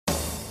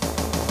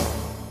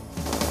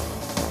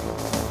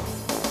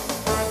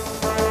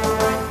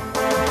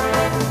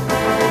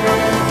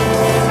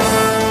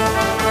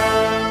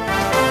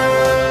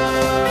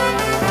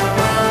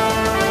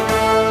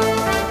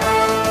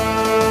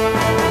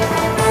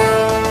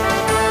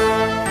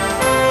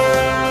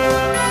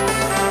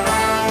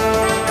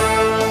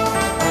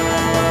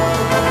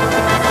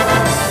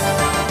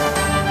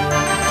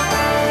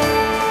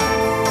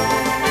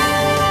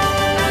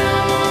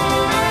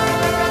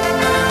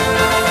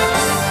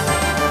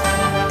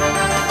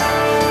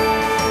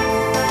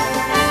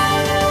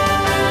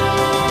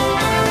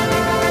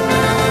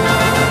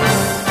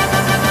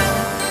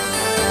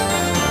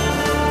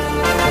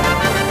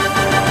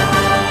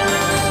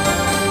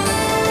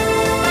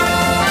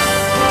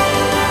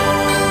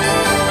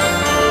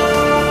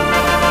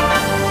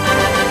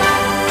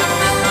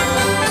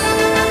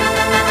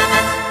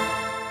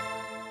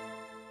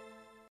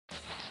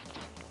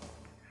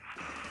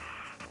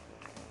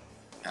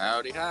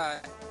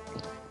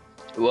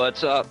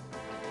What's up?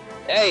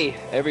 Hey,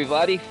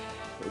 everybody.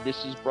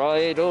 This is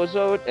Brian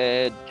Ozone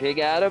and King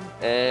Adam,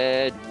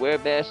 and we're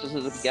Masters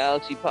of the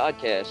Galaxy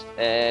podcast.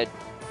 And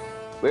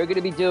we're going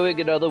to be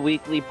doing another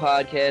weekly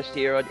podcast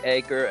here on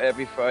Anchor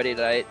every Friday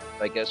night,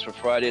 I guess, for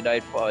Friday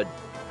Night Fun.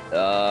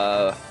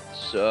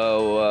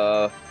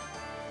 So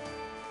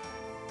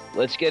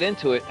let's get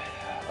into it.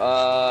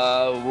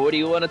 What do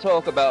you want to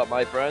talk about,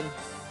 my friend?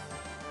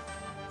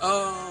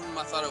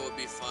 I thought it would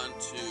be fun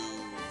to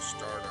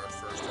start our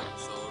first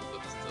episode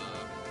with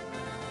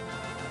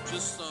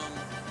just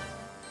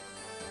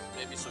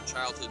maybe some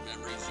childhood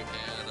memories you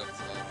had of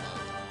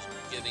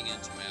getting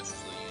into Masters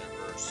of the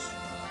Universe.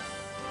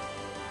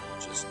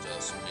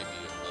 Maybe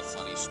a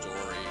funny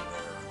story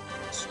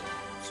or some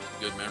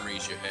good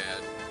memories you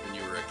had when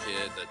you were a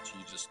kid that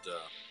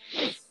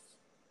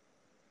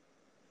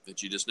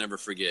you just never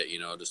forget. You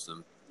know, just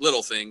some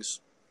little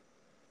things.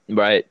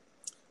 Right.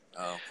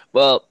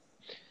 Well,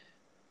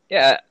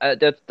 yeah,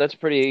 that's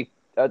pretty.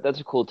 That's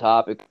a cool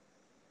topic.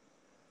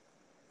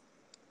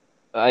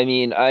 I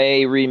mean,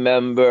 I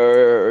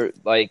remember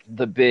like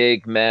the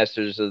big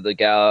Masters of the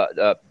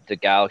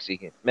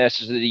Galaxy,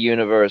 Masters of the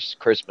Universe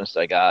Christmas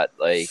I got.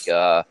 Like,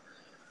 I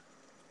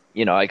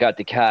got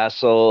the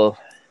castle,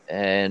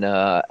 and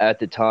at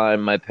the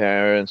time, my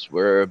parents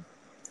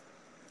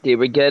they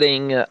were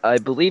getting, I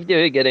believe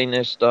they were getting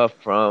their stuff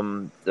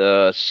from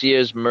the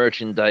Sears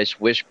Merchandise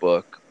Wish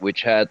Book,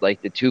 which had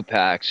like the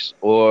 2-packs,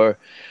 or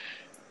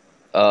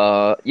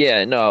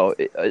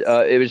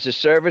it was the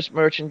Service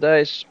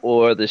Merchandise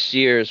or the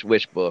Sears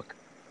Wish Book,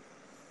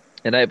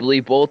 and I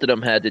believe both of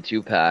them had the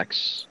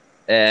 2-packs,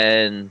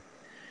 and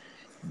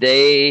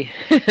they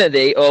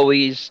they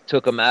always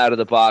took them out of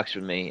the box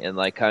for me and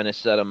like kind of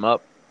set them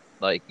up,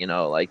 like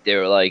like they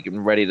were like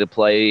ready to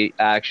play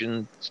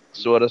action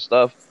sort of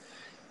stuff.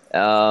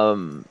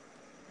 And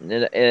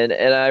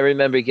I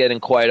remember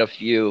getting quite a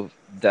few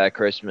that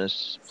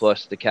Christmas,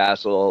 plus the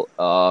castle.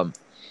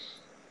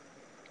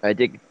 I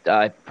think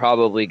I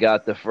probably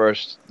got the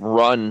first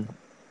run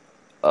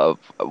of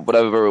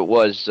whatever it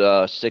was,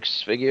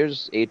 6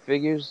 figures, 8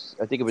 figures.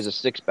 I think it was a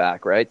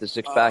 6-pack, right? The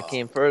 6-pack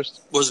came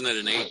first. Wasn't it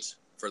an 8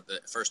 for the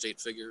first 8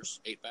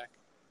 figures? 8-pack?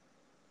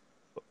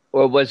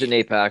 Or it was an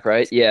 8-pack,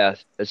 right? Yeah.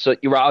 So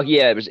you're all,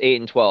 yeah, it was 8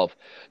 and 12.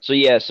 So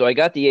yeah, so I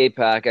got the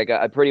 8-pack.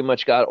 I pretty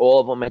much got all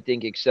of them, I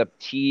think, except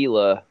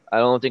Teela. I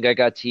don't think I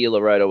got Teela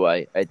right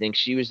away. I think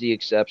she was the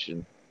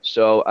exception.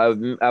 So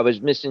I was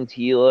missing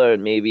Teela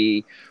and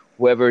maybe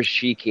whoever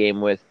she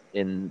came with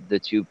in the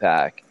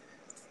 2-pack.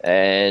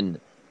 And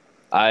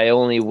I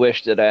only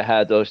wish that I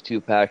had those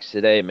 2-packs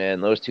today,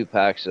 man. Those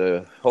 2-packs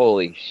are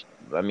I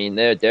mean,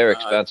 they're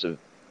expensive.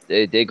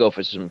 They go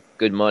for some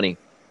good money.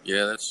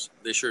 Yeah,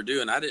 they sure do.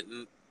 And I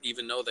didn't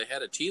even know they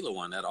had a Teela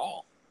one at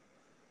all.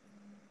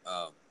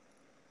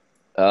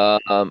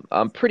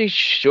 I'm pretty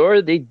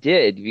sure they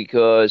did,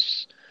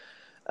 because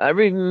I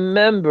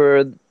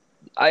remember,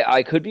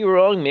 I could be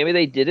wrong. Maybe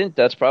they didn't.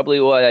 That's probably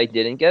why I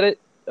didn't get it.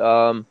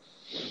 But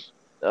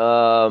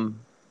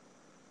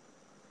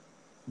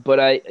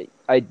I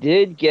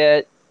did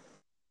get,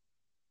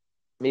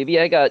 maybe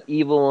I got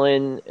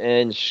Evelyn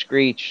and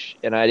Screech,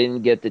 and I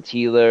didn't get the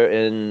Teela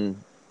and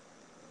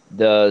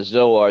the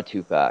Zoar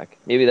 2-pack.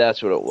 Maybe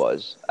that's what it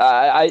was.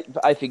 I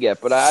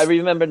forget, but I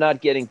remember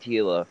not getting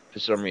Teela for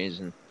some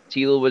reason.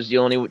 Teela was the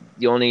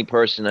only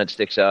person that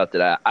sticks out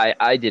that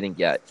I didn't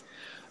get.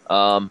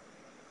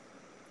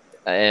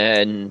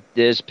 And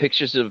there's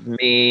pictures of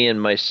me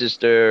and my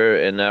sister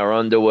in our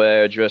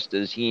underwear dressed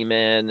as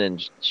He-Man,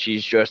 and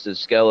she's dressed as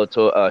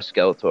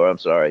Skeletor. I'm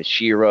sorry,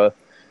 She-Ra.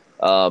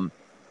 Well,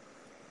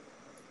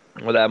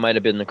 that might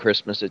have been the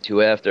Christmas or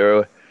two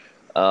after.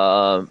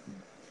 But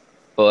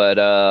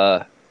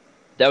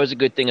that was a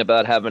good thing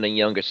about having a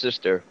younger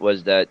sister,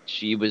 was that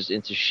she was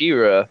into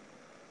She-Ra,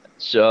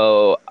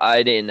 so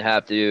I didn't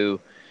have to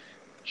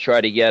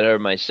try to get her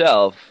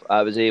myself.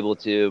 I was able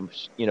to,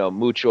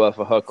 mooch off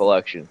of her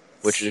collection,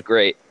 which is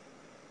great.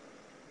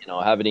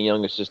 Having a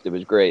younger sister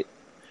was great.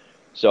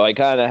 So I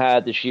kind of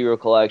had the She-Ra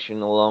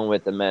collection along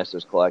with the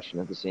Masters collection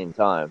at the same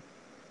time.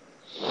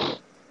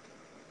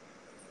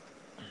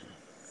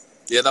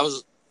 Yeah, that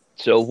was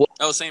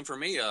the same for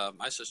me.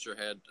 My sister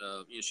had,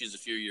 she's a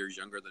few years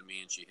younger than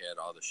me, and she had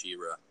all the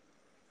She-Ra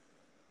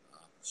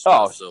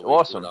stuff. So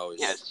awesome! We would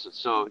always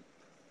so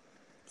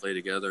play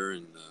together,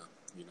 and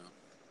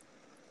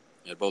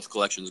had both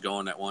collections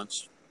going at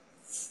once.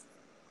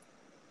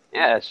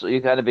 Yeah, so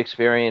you kind of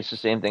experienced the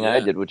same thing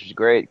I did, which is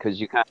great, because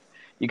you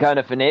kind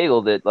of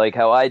finagled it like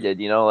how I did.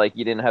 Like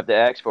you didn't have to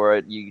ask for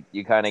it;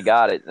 you kind of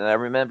got it. And I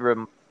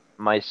remember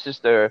my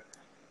sister's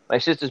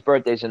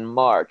birthday's in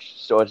March,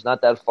 so it's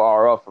not that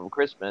far off from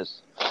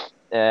Christmas,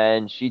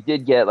 and she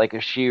did get like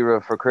a She-Ra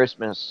for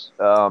Christmas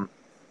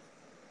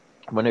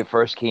when it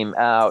first came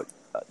out.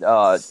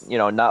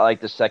 Not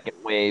like the second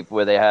wave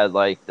where they had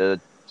like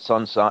the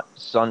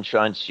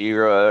Sunshine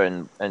She-Ra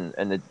and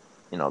the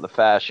the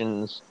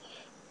fashions.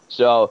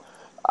 So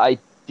I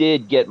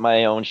did get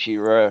my own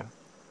She-Ra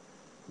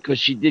because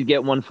she did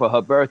get one for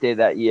her birthday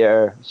that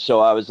year. So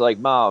I was like,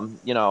 Mom,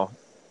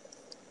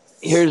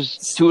 here's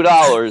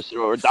 $2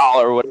 or a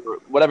dollar,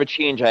 whatever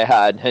change I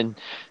had, and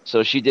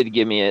so she did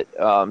give me it.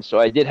 So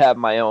I did have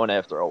my own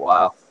after a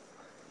while,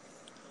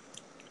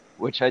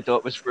 which I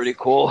thought was pretty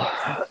cool.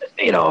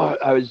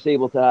 I was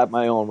able to have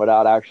my own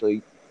without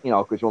actually,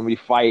 because when we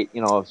fight,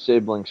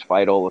 siblings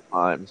fight all the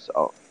time.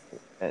 So,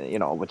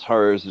 and what's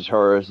hers is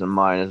hers, and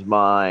mine is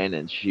mine,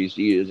 and she's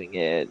using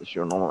it. And she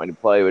don't want me to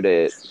play with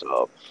it.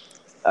 So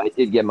I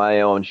did get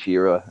my own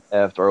She-Ra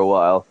after a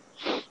while.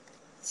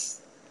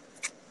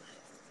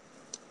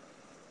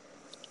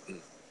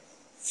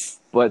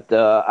 But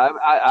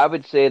I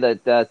would say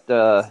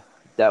that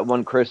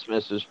one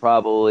Christmas was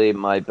probably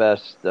my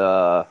best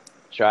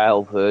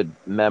childhood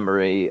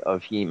memory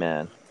of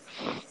He-Man.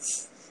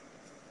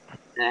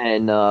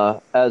 And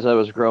as I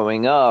was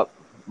growing up,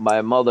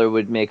 my mother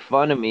would make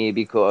fun of me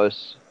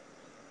because,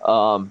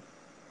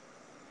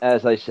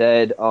 as I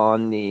said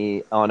on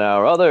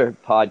our other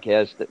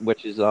podcast,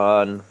 which is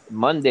on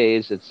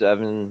Mondays at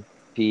 7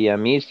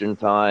 p.m. Eastern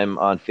Time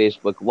on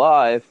Facebook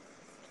Live,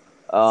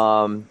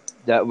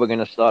 that we're going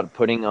to start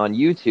putting on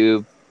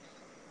YouTube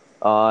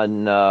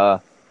on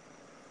the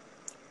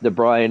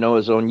Brian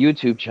Ozone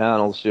YouTube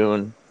channel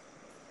soon.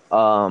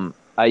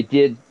 I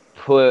did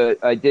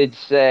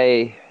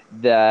say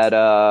that,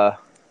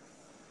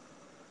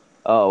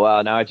 oh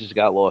wow, now I just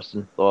got lost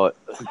in thought.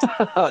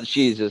 Oh,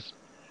 Jesus.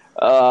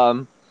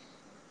 What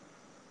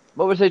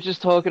was I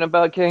just talking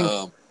about, King?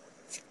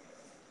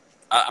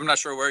 I'm not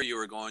sure where you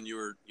were going. You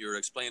were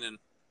explaining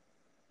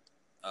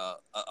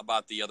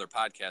about the other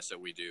podcast that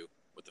we do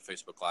with the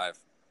Facebook Live.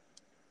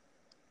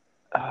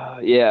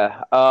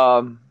 Yeah.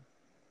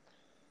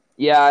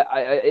 Yeah,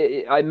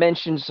 I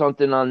mentioned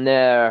something on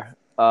there.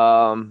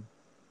 I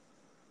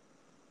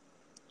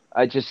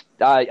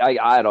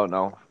don't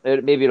know.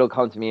 Maybe it'll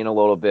come to me in a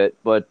little bit.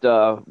 But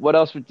what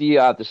else do you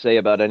have to say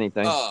about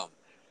anything? About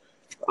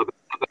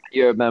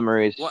your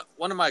memories.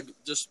 One of my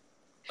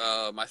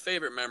my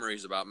favorite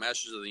memories about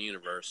Masters of the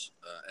Universe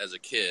as a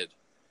kid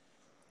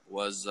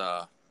was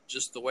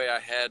just the way I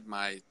had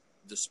my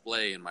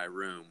display in my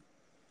room.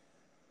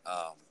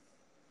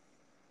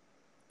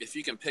 If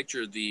you can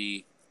picture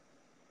this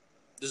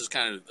is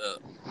kind of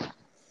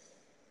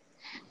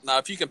now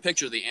if you can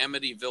picture the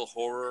Amityville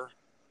Horror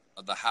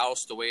of the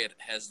house, the way it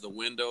has the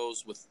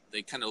windows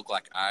they kind of look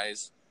like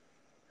eyes.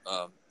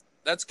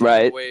 That's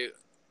kind of the way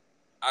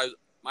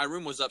my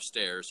room was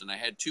upstairs, and I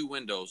had two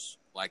windows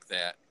like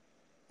that,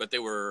 but they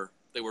were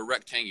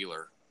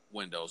rectangular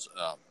windows,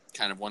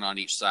 kind of one on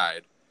each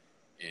side,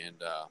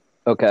 and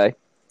okay.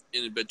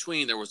 In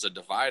between there was a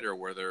divider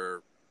where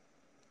there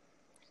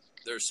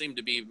seemed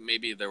to be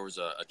maybe there was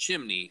a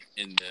chimney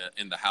in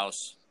the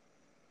house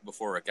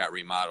before it got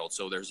remodeled.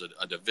 So there's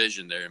a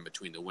division there in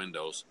between the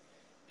windows,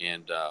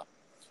 and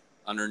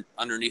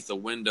underneath the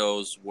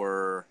windows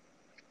were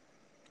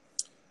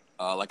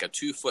like a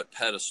 2-foot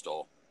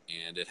pedestal,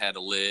 and it had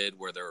a lid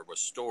where there was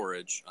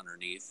storage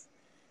underneath,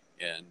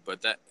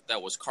 but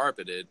that was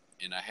carpeted,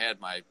 and I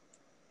had my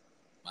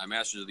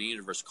Masters of the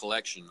Universe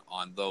collection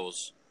on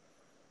those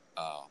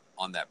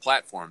on that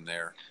platform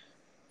there,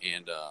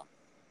 and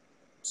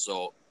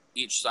so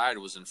each side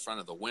was in front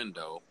of the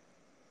window,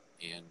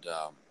 and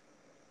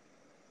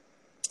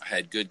I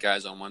had good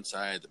guys on one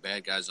side, the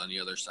bad guys on the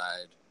other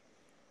side,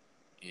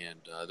 and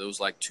there was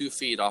like 2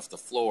 feet off the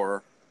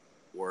floor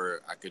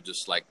where I could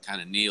just like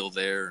kind of kneel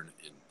there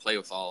and play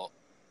with all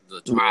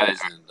the toys,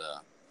 and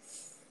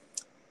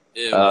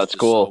it was just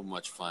cool. So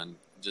much fun.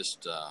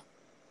 Just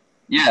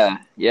yeah,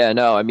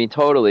 no, I mean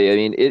totally. I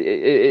mean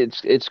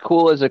it's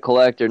cool as a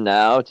collector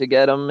now to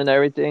get them and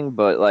everything,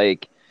 but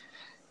like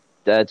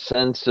that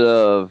sense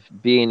of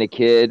being a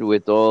kid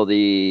with all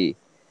the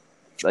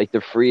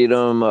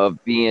freedom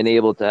of being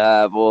able to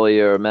have all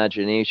your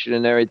imagination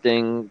and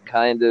everything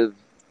kind of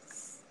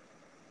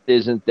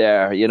isn't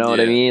there. You know what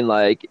I mean?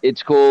 Like,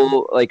 it's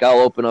cool. Like, I'll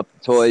open up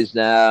the toys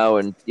now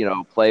and,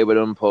 play with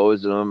them,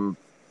 pose them.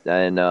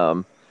 And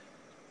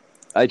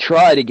I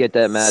try to get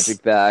that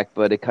magic back,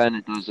 but it kind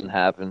of doesn't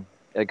happen.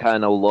 I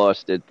kind of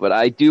lost it. But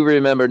I do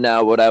remember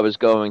now what I was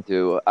going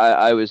to.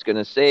 I was going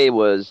to say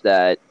was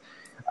that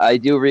I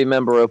do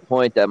remember a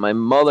point that my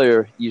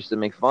mother used to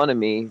make fun of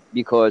me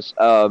because,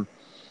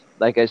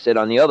 like I said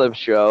on the other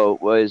show,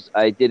 was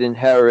I did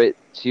inherit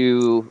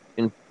 2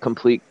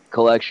 incomplete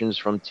collections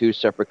from 2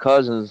 separate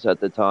cousins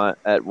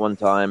at one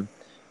time,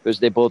 because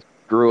they both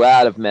grew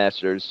out of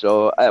Masters.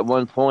 So at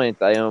one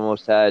point, I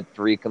almost had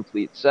 3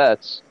 complete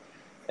sets,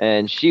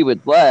 and she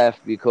would laugh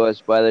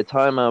because by the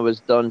time I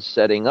was done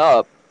setting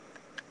up,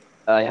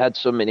 I had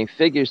so many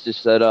figures to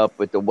set up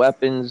with the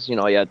weapons. You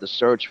had to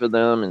search for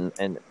them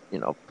and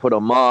put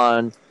them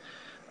on.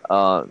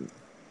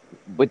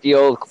 With the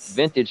old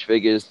vintage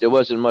figures, there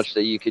wasn't much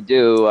that you could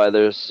do,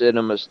 either sit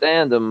them or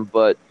stand them,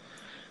 but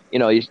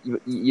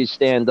you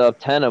stand up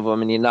 10 of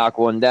them and you knock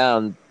one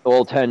down,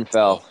 all 10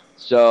 fell.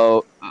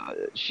 So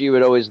she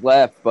would always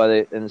laugh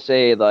and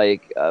say,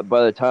 like,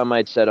 by the time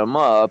I'd set them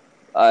up,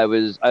 I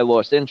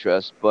lost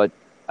interest. But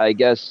I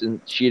guess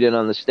she didn't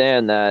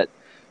understand that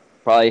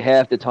probably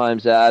half the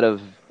times out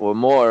of or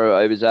more,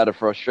 I was out of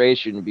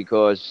frustration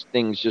because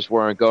things just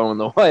weren't going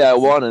the way I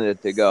wanted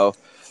it to go.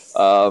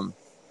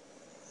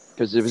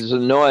 Because it was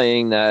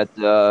annoying that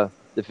the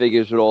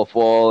figures would all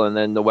fall and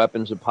then the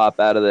weapons would pop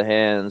out of the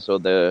hands, or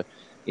the,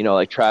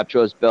 like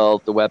Trapjaw's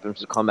belt, the weapons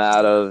would come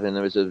out of, and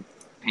it was a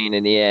pain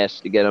in the ass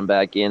to get them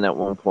back in at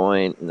one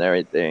point and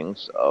everything.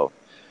 So,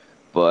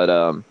 but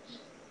I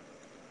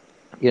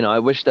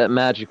wish that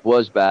Magic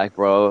was back,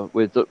 bro.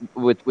 With the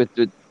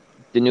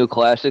new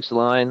classics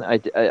line,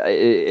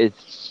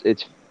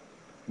 it's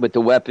with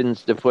the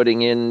weapons they're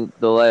putting in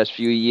the last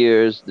few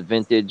years, the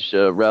vintage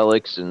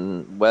relics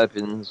and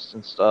weapons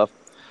and stuff.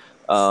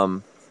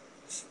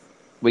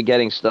 We're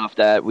getting stuff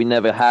that we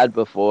never had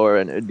before,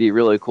 and it'd be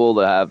really cool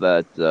to have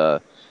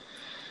that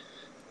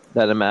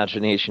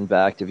imagination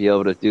back, to be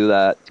able to do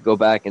that, to go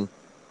back and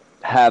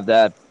have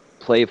that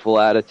playful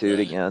attitude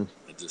again.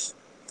 I just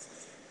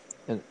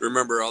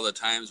remember all the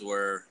times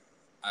where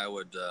I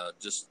would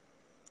just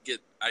get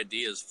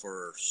ideas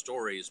for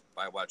stories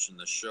by watching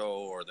the show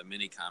or the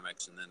mini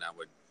comics, and then I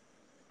would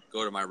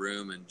go to my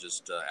room and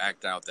just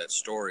act out that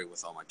story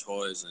with all my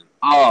toys. And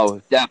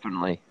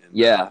definitely,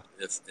 yeah.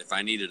 If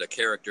I needed a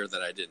character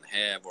that I didn't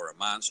have, or a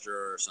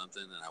monster or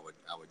something, then I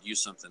would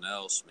use something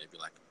else, maybe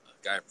like a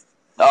guy.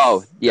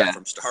 Guy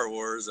from Star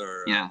Wars,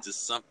 or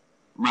just something.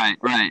 Right.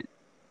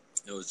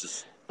 It was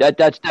just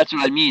that's what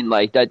I mean.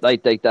 Like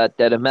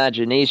that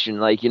imagination.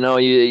 Like,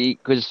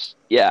 because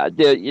I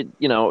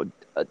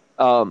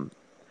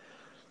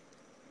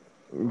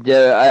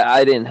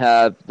didn't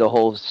have the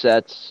whole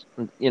sets,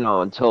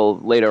 until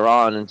later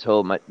on,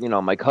 until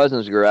my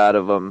cousins grew out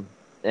of them,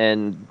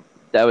 and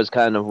that was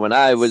kind of when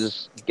I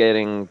was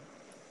getting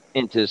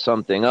into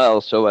something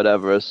else or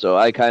whatever. So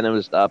I kind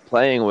of stopped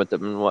playing with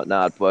them and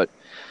whatnot. But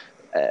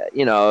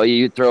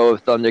you throw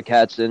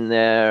Thundercats in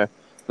there,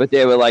 but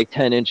they were like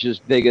 10 inches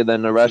bigger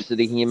than the rest of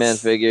the He-Man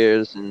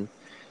figures, and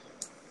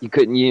you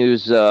couldn't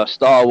use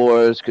Star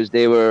Wars because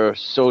they were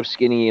so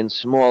skinny and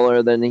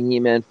smaller than the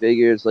He-Man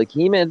figures. Like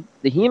the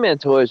He-Man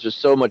toys were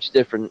so much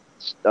different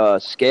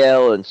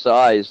scale and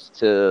size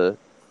to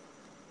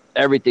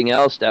everything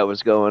else that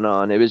was going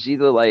on. It was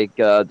either like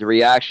the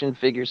reaction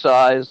figure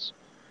size,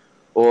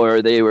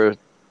 or they were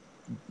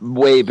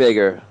way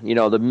bigger.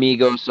 The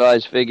Mego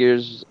size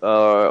figures,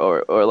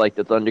 or like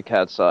the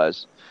Thundercat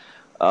size.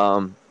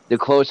 The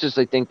closest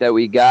I think that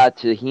we got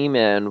to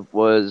He-Man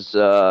was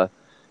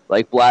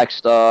like Black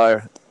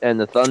Star and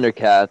the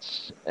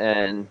Thundercats,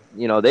 and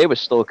they were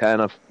still kind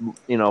of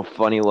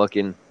funny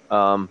looking,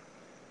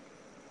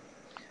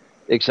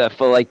 except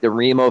for like the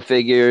Remo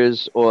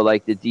figures, or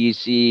like the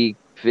DC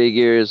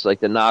figures,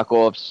 like the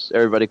knockoffs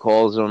everybody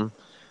calls them.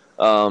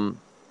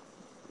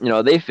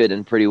 They fit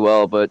in pretty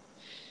well, but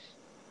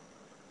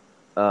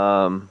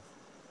the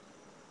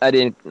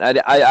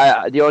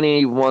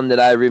only one that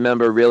I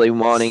remember really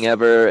wanting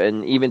ever,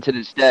 and even to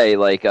this day,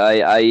 like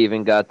I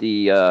even got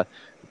the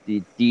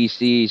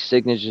DC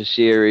signature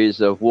series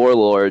of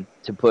Warlord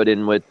to put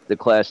in with the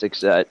classic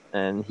set,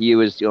 and he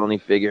was the only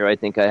figure I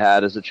think I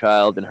had as a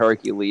child, and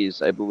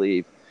Hercules, I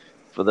believe,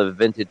 for the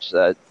vintage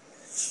set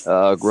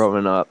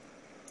growing up,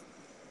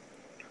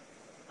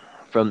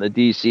 from the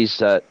DC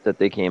set that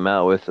they came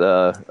out with.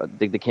 I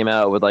think they came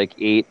out with like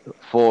 4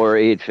 or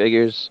 8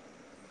 figures.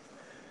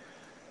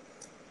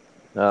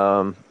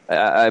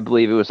 I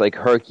believe it was like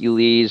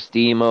Hercules,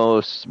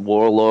 Deimos,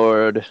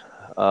 Warlord,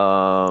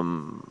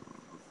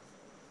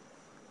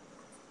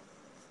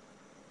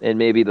 and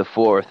maybe the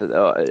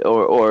 4th,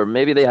 or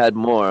maybe they had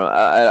more.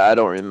 I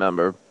don't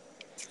remember.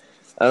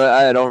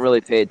 I don't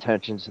really pay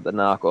attention to the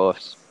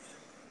knockoffs.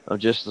 I'm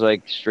just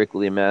like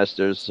strictly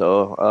Masters.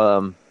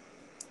 So,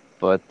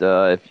 but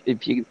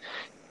if you,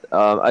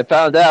 I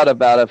found out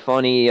about a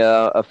funny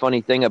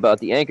thing about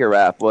the Anchor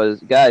app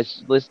was,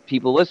 guys,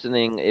 people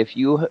listening, if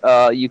you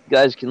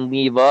guys can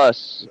leave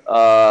us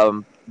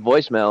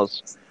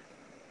voicemails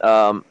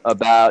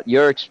about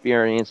your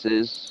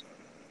experiences,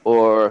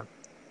 or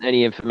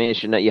any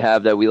information that you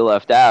have that we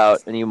left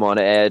out and you want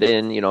to add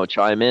in,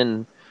 chime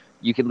in.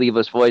 You can leave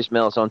us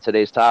voicemails on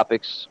today's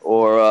topics,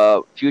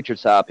 or future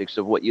topics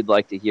of what you'd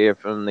like to hear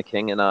from the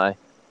King and I.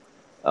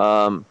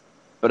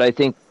 But I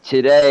think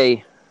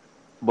today,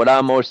 what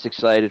I'm most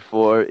excited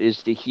for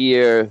is to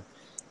hear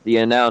the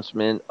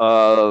announcement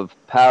of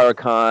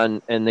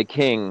PowerCon and the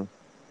King,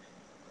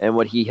 and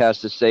what he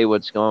has to say,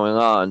 what's going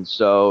on.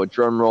 So,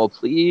 drum roll,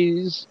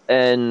 please.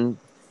 And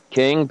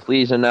King,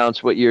 please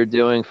announce what you're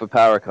doing for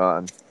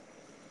PowerCon.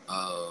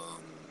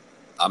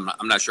 I'm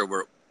not sure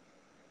where.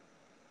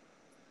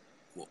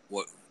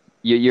 What?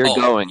 You're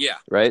going, yeah,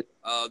 right?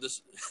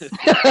 This.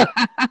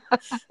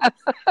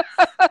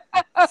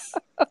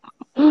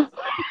 I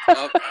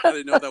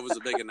didn't know that was a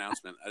big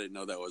announcement. I didn't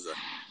know that was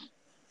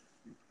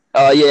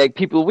a. Yeah,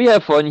 people, we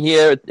have fun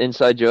here,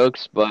 inside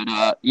jokes, but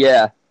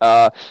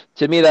to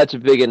me that's a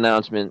big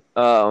announcement.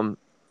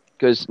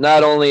 Because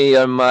not only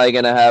am I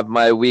gonna have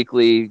my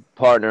weekly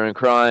partner in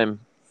crime,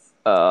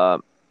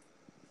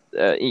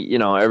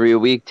 every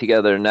week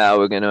together. Now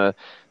we're gonna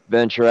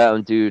venture out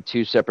and do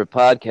 2 separate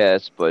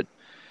podcasts, but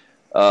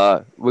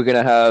we're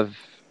gonna have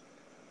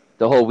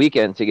the whole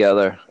weekend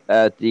together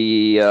at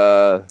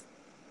the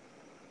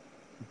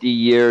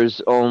year's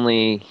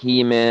only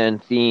He-Man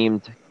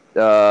themed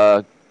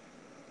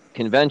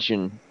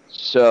convention.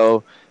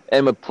 So,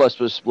 and plus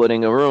was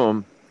splitting a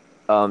room.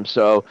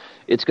 So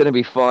it's going to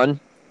be fun.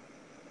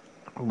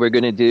 We're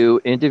going to do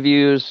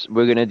interviews.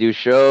 We're going to do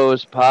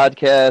shows,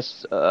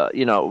 podcasts.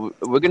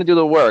 We're going to do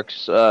the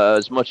works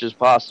as much as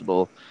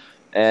possible.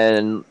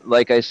 And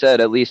like I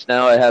said, at least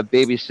now I have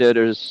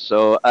babysitters,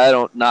 so I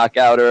don't knock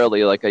out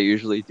early like I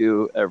usually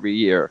do every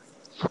year.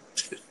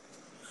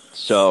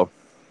 So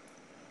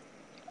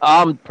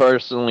I'm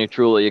personally,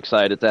 truly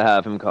excited to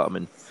have him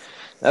coming.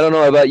 I don't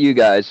know about you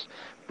guys,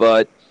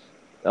 but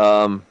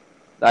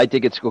I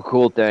think it's a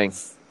cool thing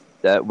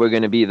that we're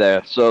going to be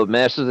there. So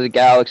Masters of the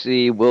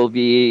Galaxy will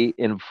be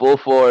in full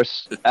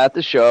force at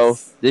the show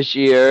this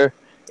year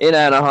in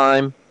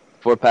Anaheim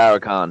for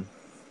Paracon.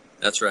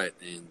 That's right,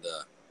 and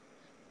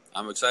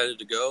I'm excited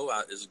to go.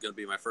 This is going to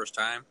be my first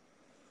time.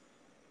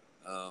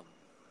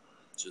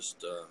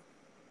 Just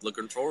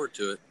looking forward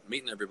to it,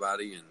 meeting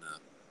everybody, and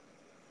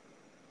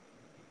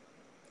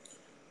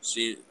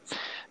see.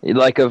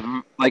 Like a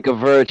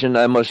virgin,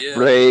 I must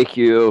break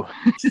you.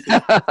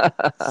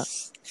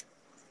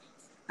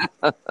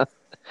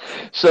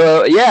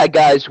 So yeah,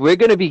 guys, we're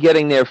gonna be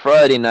getting there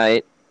Friday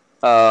night,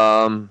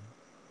 and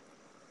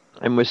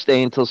we're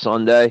staying till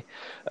Sunday.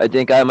 I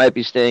think I might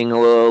be staying a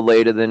little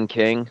later than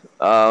King,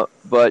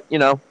 but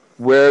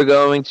we're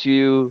going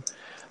to.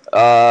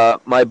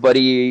 My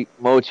buddy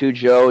Motu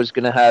Joe is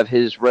going to have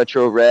his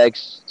retro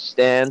rags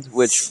stand,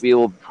 which we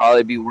will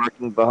probably be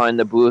working behind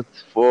the booth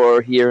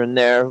for here and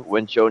there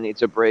when Joe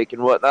needs a break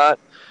and whatnot.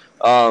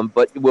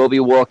 But we'll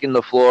be walking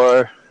the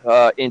floor,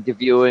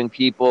 interviewing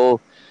people,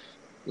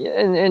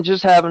 and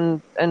just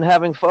having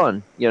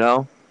fun,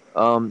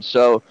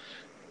 So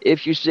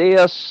if you see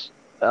us,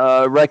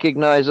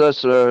 recognize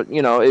us, or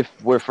if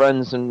we're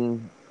friends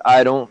and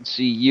I don't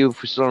see you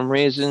for some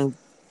reason,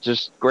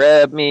 just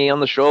grab me on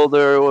the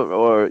shoulder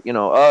or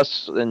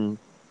us, and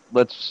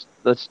let's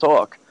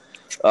talk.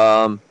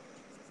 I'll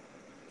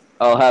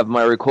have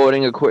my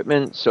recording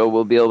equipment, so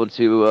we'll be able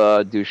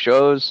to do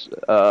shows,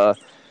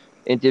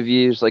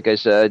 interviews. Like I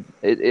said,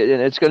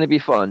 it's going to be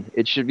fun.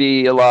 It should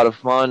be a lot of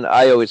fun.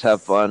 I always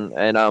have fun,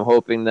 and I'm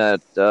hoping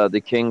that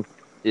the King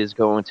is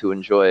going to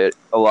enjoy it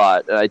a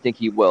lot. I think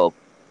he will.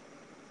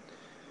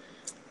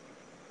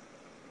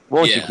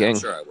 Won't you, King?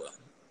 I'm sure I will.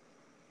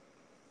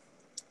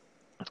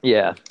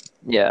 Yeah.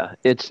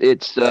 It's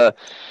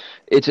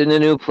in a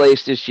new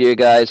place this year,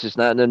 guys. It's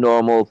not in the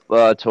normal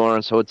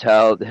Torrance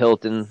Hotel, the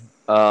Hilton.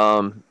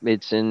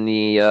 It's in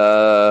the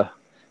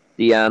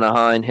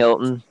Anaheim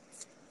Hilton,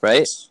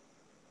 right?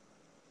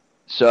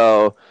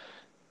 So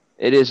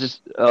it is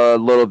a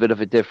little bit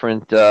of a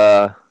different.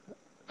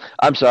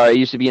 I'm sorry, it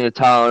used to be in the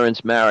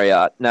Tolerance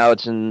Marriott. Now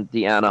it's in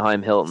the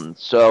Anaheim Hilton.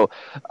 So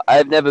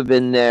I've never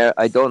been there.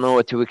 I don't know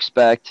what to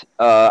expect.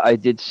 I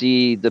did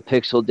see the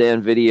Pixel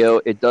Dan video.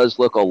 It does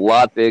look a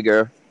lot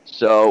bigger.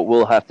 So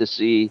we'll have to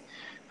see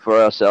for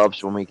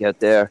ourselves when we get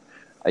there.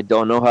 I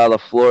don't know how the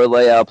floor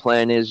layout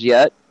plan is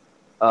yet.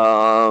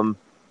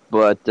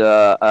 But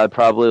I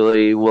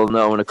probably will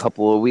know in a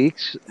couple of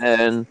weeks.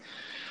 And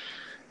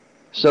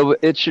so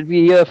it should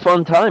be a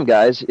fun time,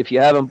 guys. If you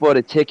haven't bought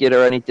a ticket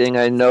or anything,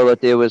 I know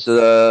that there was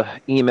a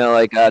email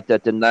I got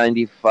that the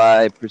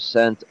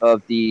 95%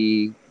 of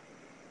the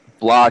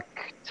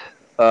blocked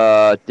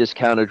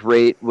discounted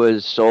rate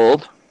was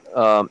sold.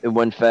 It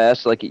went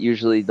fast like it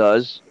usually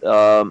does.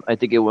 I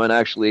think it went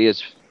actually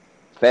as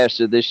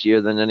faster this year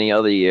than any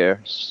other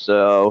year.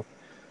 So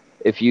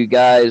if you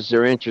guys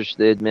are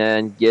interested,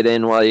 man, get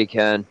in while you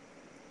can.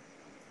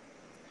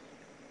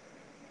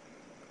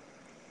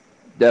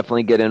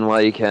 Definitely get in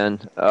while you can.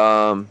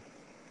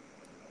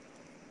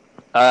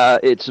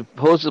 It's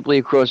supposedly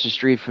across the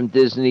street from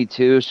Disney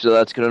too, so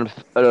that's going to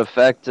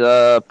affect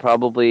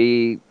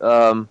probably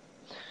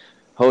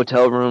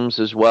hotel rooms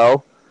as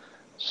well.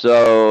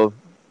 So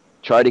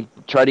try to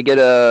get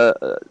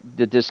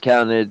the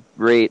discounted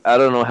rate. I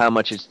don't know how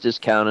much it's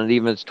discounted.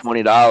 Even if it's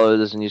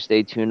 $20 and you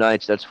stay 2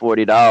 nights, that's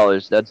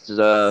 $40. That's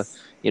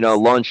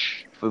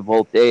lunch for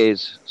both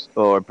days,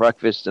 or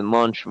breakfast and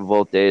lunch for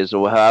both days,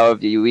 or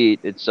however you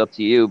eat. It's up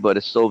to you, but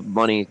it's still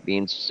money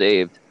being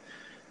saved.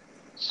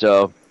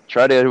 So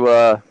try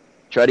to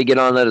get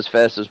on that as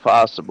fast as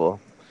possible.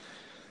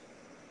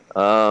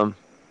 But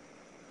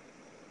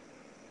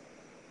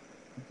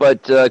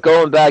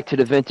going back to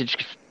the vintage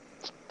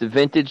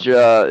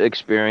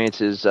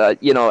experiences,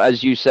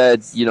 as you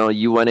said,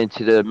 you went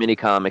into the mini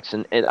comics,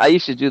 and I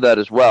used to do that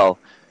as well.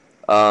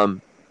 I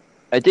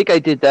think I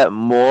did that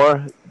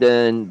more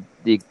than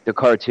the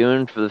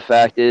cartoon, for the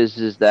fact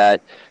is that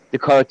the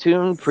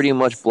cartoon pretty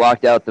much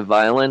blocked out the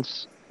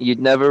violence. You'd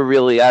never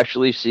really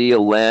actually see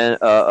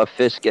a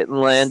fist getting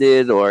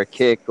landed or a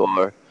kick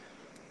or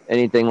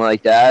anything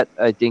like that.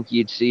 I think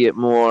you'd see it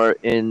more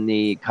in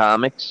the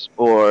comics,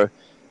 or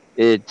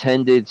it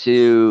tended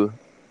to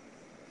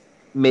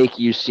make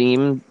you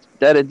seem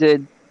that it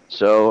did.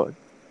 So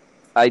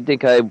I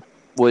think I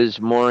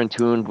was more in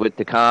tune with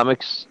the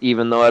comics,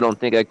 even though I don't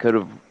think I could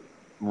have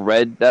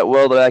read that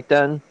well back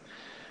then,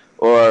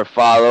 or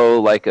follow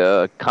like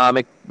a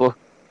comic book.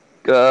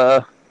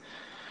 How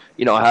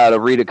to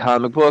read a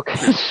comic book.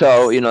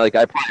 So like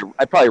I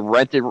probably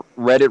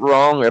read it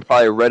wrong, or I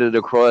probably read it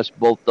across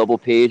both double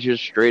pages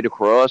straight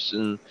across,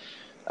 and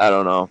I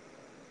don't know.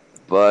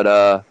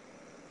 But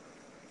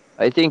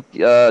I think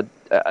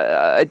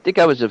I think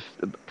I was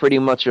pretty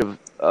much of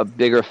a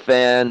bigger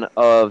fan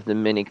of the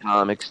mini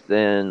comics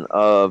than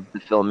of the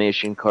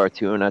Filmation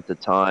cartoon at the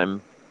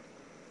time.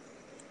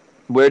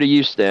 Where do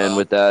you stand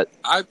with that?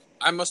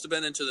 I must have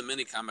been into the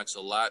mini comics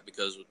a lot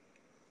because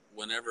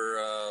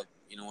whenever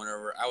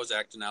whenever I was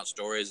acting out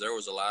stories, there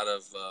was a lot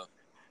of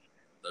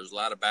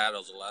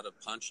battles, a lot of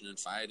punching and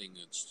fighting.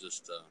 It's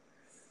just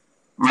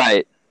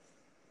Right.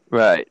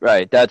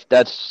 That's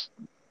I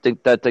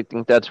think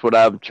that's what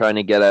I'm trying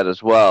to get at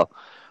as well.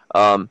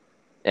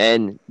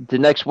 And the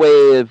next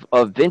wave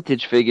of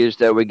vintage figures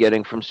that we're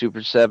getting from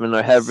Super 7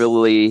 are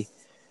heavily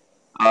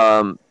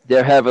coming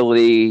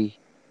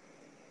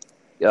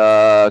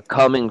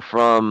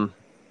from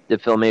the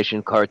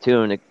Filmation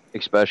cartoon,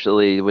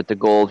 especially with the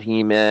gold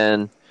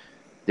He-Man,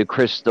 the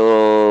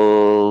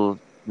crystal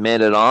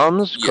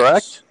Man-at-Arms,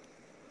 correct?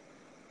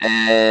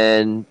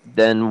 And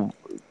then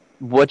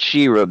what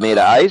She-Ra made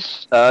of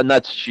ice?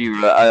 Not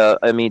She-Ra.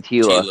 I mean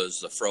Teela.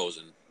 Teela's the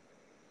Frozen.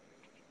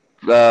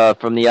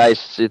 From the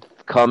Ice It's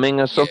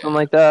Coming or something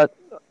like that.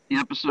 The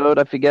episode,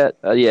 I forget.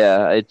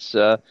 Yeah, it's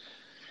so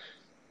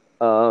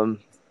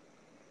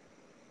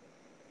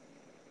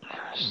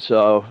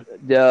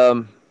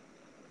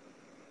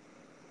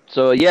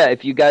yeah,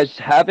 if you guys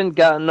haven't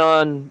gotten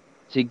on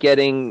to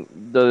getting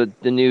the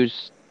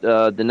news,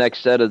 the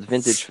next set of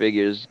vintage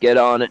figures, get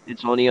on it.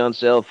 It's only on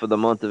sale for the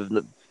month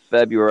of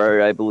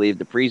February, I believe,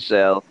 the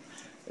pre-sale,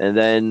 and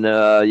then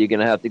you're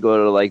gonna have to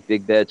go to like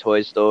Big Bad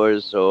Toy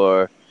Stores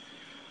or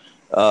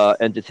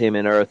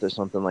Entertainment Earth or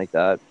something like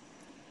that.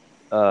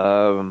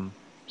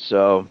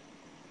 So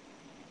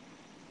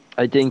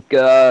I think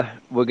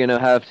we're gonna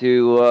have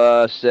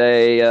to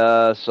say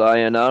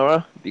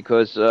sayonara,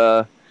 because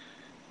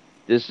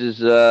this is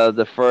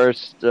the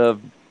first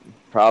of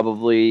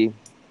probably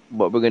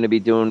what we're going to be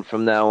doing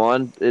from now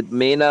on. It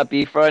may not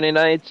be Friday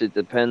nights. It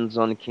depends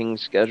on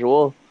King's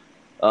schedule.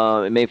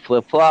 It may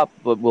flip-flop,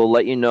 but we'll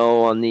let you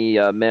know on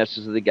the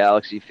Masters of the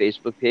Galaxy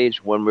Facebook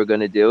page when we're going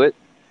to do it.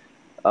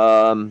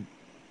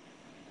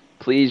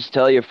 Please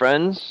tell your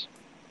friends.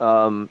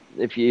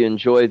 If you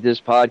enjoyed this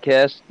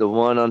podcast, the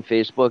one on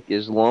Facebook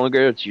is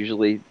longer. It's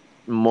usually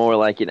more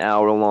like an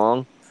hour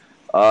long.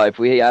 If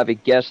we have a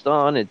guest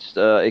on,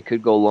 it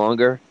could go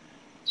longer.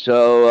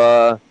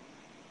 So,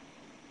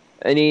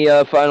 any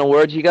final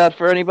words you got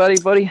for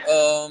anybody, buddy?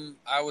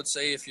 I would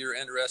say if you're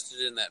interested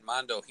in that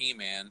Mondo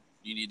He-Man,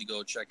 you need to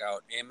go check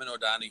out Eamon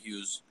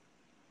O'Donoghue's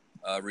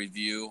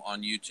review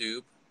on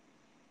YouTube.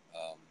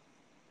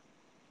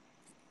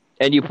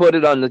 And you put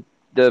it on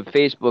the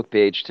Facebook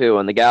page too,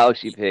 on the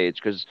Galaxy page,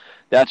 because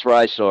that's where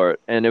I saw it,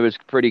 and it was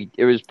pretty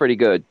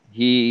good.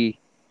 He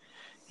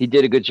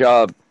did a good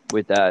job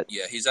with that.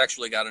 Yeah, he's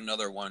actually got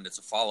another one. It's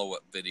a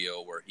follow-up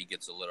video where he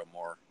gets a little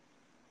more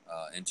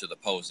into the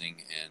posing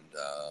and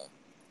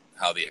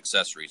how the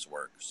accessories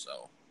work.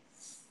 So,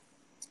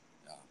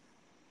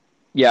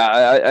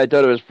 yeah, I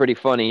thought it was pretty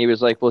funny. He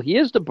was like, "Well,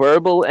 here's the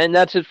burble, and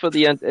that's it for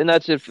the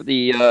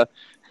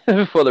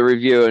for the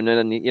review." And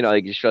then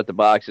he shut the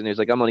box, and he was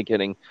like, "I'm only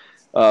kidding."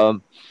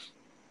 Eamon's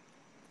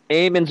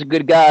a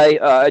good guy.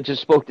 I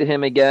just spoke to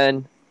him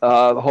again.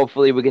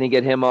 Hopefully, we're gonna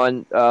get him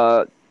on.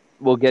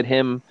 We'll get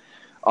him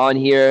on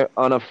here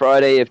on a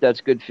Friday if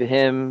that's good for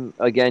him.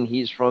 Again,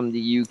 he's from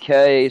the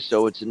UK,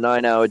 so it's a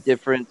 9-hour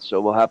difference,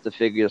 so we'll have to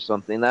figure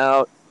something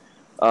out.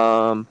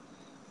 But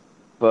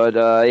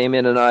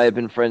Eamon and I have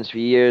been friends for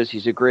years.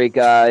 He's a great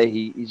guy.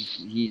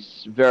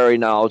 He's very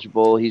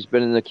knowledgeable. He's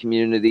been in the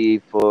community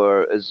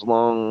for as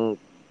long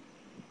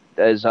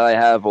as I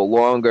have, or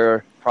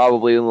longer,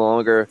 probably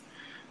longer,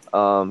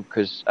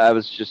 because I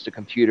was just a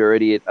computer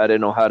idiot. I didn't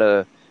know how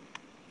to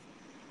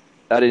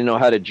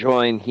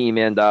join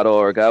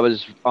He-Man.org. I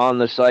was on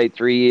the site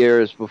 3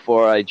 years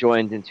before I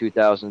joined in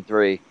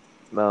 2003.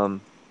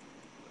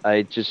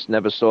 I just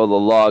never saw the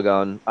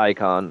logon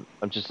icon.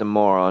 I'm just a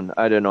moron.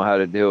 I didn't know how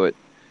to do it.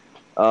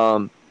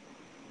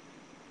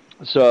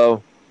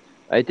 So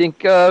I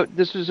think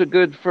this was a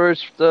good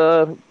first,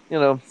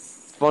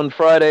 fun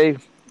Friday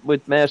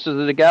with Masters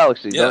of the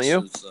Galaxy, don't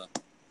you? It's a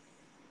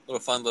little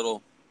fun,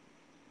 little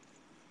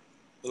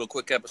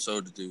quick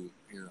episode to do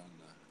here on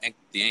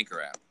the Anchor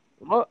app.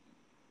 Well,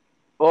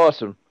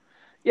 awesome.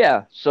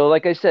 Yeah, so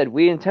like I said,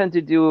 we intend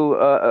to do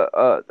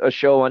a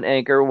show on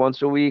Anchor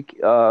once a week.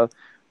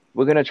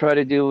 We're going to try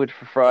to do it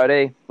for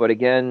Friday, but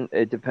again,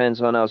 it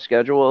depends on our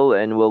schedule,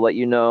 and we'll let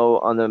you know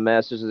on the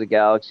Masters of the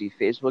Galaxy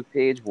Facebook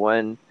page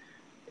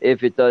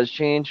if it does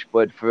change.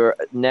 But for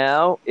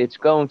now, it's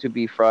going to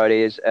be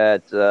Fridays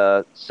at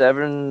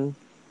 7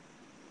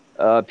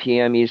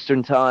 p.m.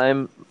 Eastern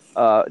Time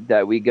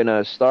that we're going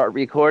to start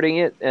recording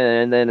it,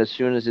 and then as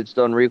soon as it's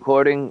done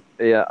recording,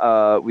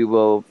 we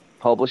will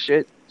publish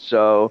it.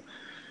 So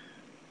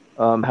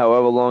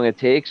however long it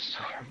takes,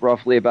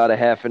 roughly about a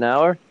half an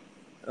hour,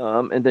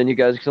 and then you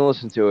guys can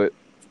listen to it.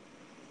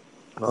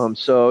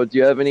 So, do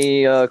you have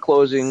any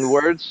closing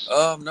words?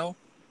 No.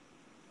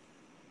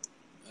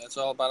 That's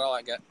about all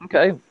I got.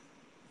 Okay.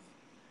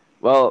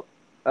 Well,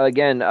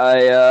 again,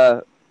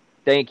 I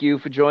thank you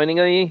for joining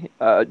me.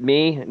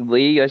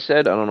 Lee, I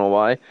said. I don't know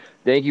why.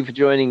 Thank you for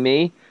joining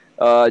me.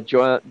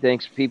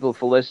 Thanks, people,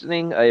 for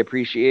listening. I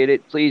appreciate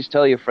it. Please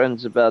tell your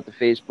friends about the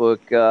Facebook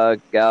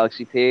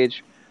Galaxy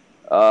page.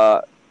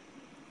 I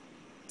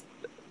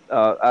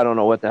don't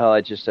know what the hell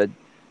I just said.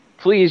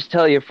 Please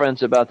tell your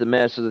friends about the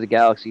Masters of the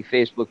Galaxy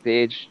Facebook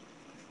page.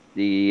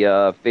 The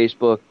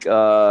Facebook,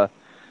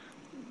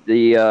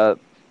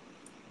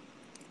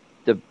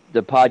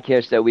 the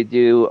podcast that we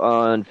do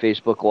on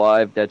Facebook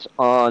Live. That's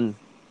on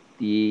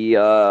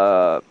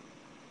the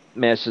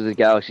Masters of the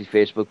Galaxy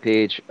Facebook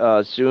page.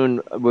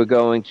 Soon we're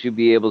going to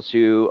be able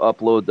to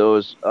upload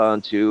those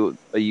onto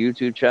a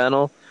YouTube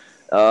channel.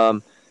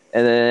 And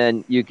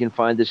then you can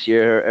find us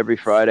here every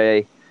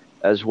Friday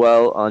as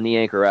well on the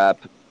Anchor app.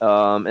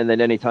 And then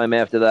anytime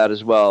after that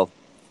as well.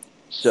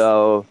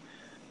 So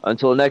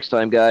until next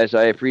time, guys,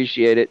 I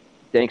appreciate it.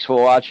 Thanks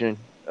for watching.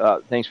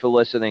 Thanks for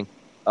listening.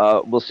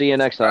 We'll see you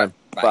next time.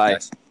 Right. Bye,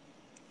 guys.